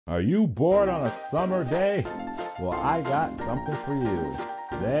Are you bored on a summer day? Well, I got something for you.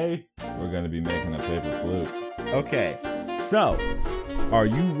 Today, we're going to be making a paper flute. Okay, so, are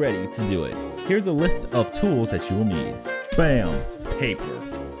you ready to do it? Here's a list of tools that you will need. Bam, paper.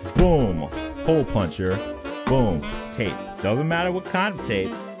 Boom, hole puncher. Boom, tape. Doesn't matter what kind of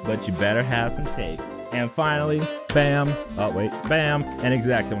tape, but you better have some tape. And finally, bam, bam, an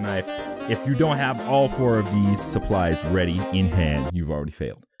X-Acto knife. If you don't have all four of these supplies ready in hand, you've already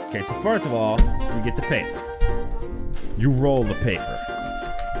failed. Okay, so first of all, we get the paper. You roll the paper.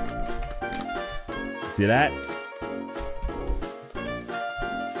 See that?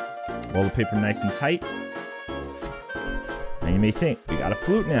 Roll the paper nice and tight. Now you may think, we got a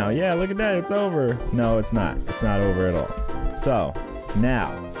flute now. Yeah, look at that, it's over. No, it's not. It's not over at all. So,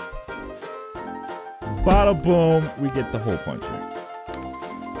 now, bada boom, we get the hole puncher.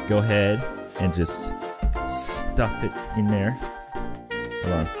 Go ahead and just stuff it in there.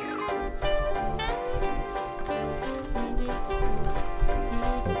 Hold on.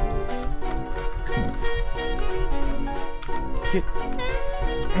 Come on. Get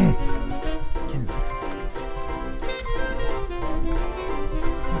in.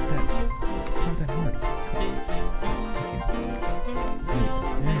 It's not that hard.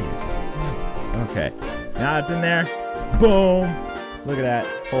 Okay. Now it's in there. Boom. Look at that.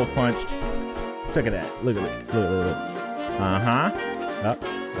 Hole punched. Look at that. Look at it. Look. Up.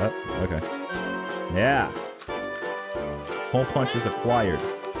 Okay. Yeah. Hole punch is acquired.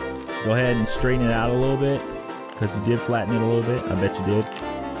 Go ahead and straighten it out a little bit, because you did flatten it a little bit. I bet you did.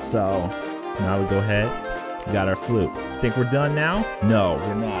 So, now we go ahead. We got our flute. Think we're done now? No,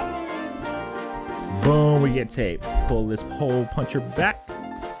 we're not. Boom, we get tape. Pull this hole puncher back.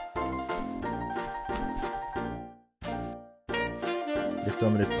 Get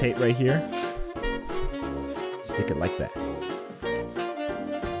some of this tape right here. Stick it like that.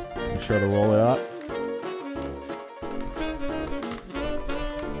 Make sure to roll it up.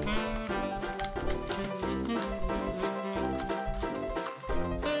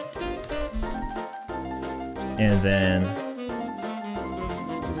 And then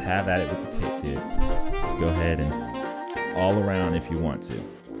just have at it with the tape, dude. Just go ahead and all around if you want to.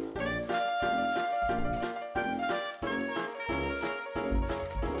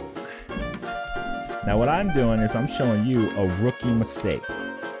 Now what I'm doing is I'm showing you a rookie mistake.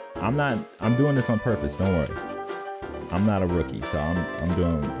 I'm doing this on purpose, don't worry. I'm not a rookie, so I'm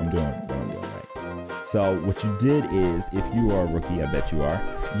doing what I'm doing right. So what you did is, if you are a rookie, I bet you are,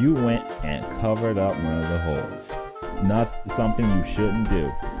 you went and covered up one of the holes. Not something you shouldn't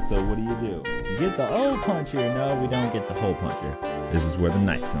do. So what do? You get the hole puncher. No, we don't get the hole puncher. This is where the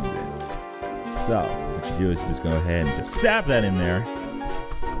knife comes in. So what you do is you just go ahead and just stab that in there.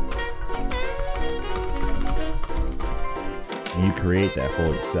 And you create that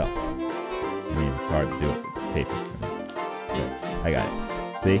hole yourself. I mean, it's hard to do it with paper. But I got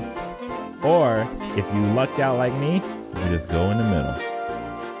it. See? Or, if you lucked out like me, you just go in the middle.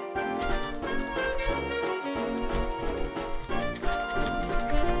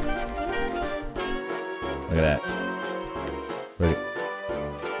 Look at that.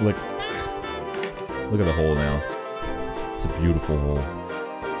 Look at the hole now. It's a beautiful hole.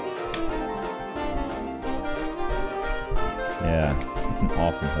 Yeah, it's an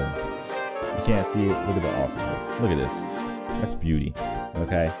awesome hole. You can't see it. Look at the awesome hole. Look at this. That's beauty.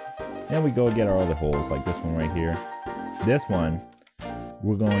 Okay. Then we go get our other holes, like this one right here. This one,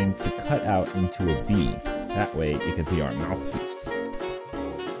 we're going to cut out into a V. That way, it can be our mouthpiece.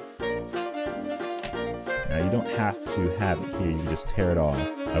 Now, you don't have to have it here. You just tear it off.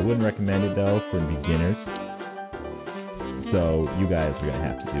 I wouldn't recommend it, though, for beginners. So, you guys are going to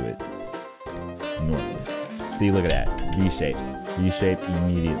have to do it normally. See, look at that. V-shape. V-shape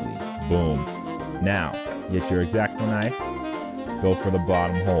immediately. Boom. Now, get your X-Acto knife. Go for the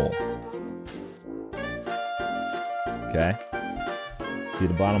bottom hole. Okay? See,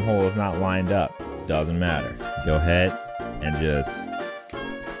 the bottom hole is not lined up. Doesn't matter. Go ahead and just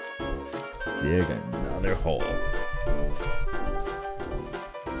dig another hole.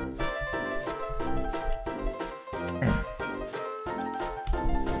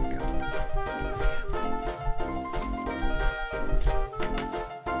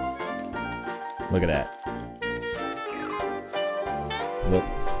 Look at that. Look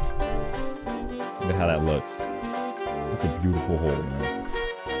at how that looks. That's a beautiful hole, man.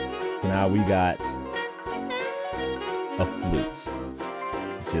 So now we got a flute.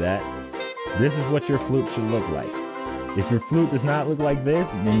 You see that? This is what your flute should look like. If your flute does not look like this,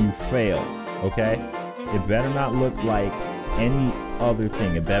 then you failed, okay? It better not look like any other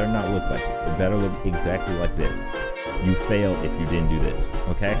thing. It better not look like it. It better look exactly like this. You fail if you didn't do this,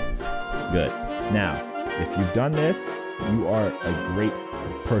 okay? Good. Now, if you've done this, you are a great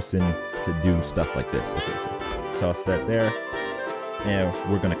person to do stuff like this. Okay, so toss that there,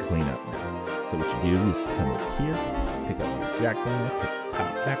 and we're gonna clean up now. So what you do is come over here, pick up your exact line, pick the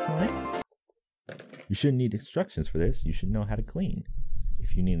top back line. You shouldn't need instructions for this. You should know how to clean.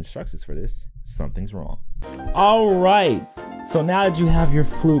 If you need instructions for this, something's wrong. All right, so now that you have your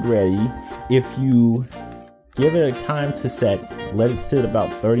flute ready, if you give it a time to set, let it sit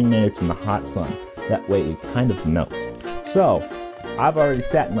about 30 minutes in the hot sun. That way it kind of melts. So I've already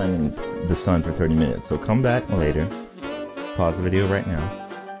sat mine in the sun for 30 minutes. So come back later, pause the video right now,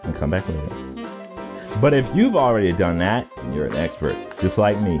 and come back later. But if you've already done that, you're an expert, just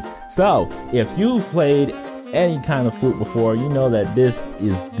like me. So if you've played any kind of flute before, you know that this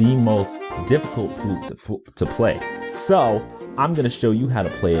is the most difficult flute to play. So I'm gonna show you how to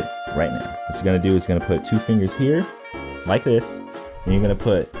play it right now. What you're gonna do is gonna put 2 fingers here, like this, and you're gonna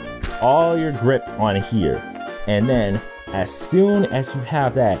put all your grip on here. And then as soon as you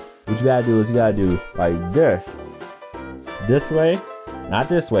have that, what you gotta do is you gotta do like this. This way, not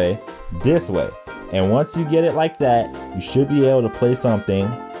this way, this way. And once you get it like that, you should be able to play something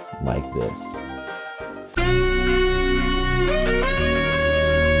like this.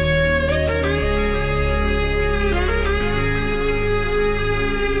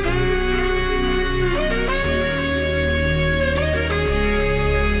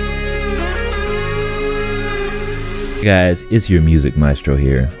 Hey guys, it's your music maestro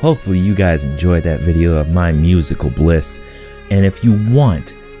here. Hopefully you guys enjoyed that video of my musical bliss. And if you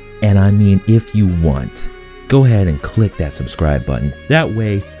want, and I mean if you want, go ahead and click that subscribe button. That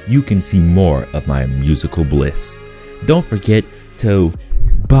way you can see more of my musical bliss. Don't forget to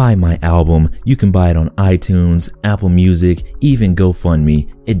buy my album. You can buy it on iTunes, Apple Music, even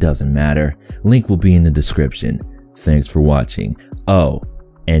GoFundMe. It doesn't matter. Link will be in the description. Thanks for watching. Oh,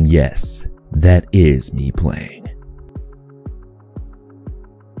 and yes, that is me playing.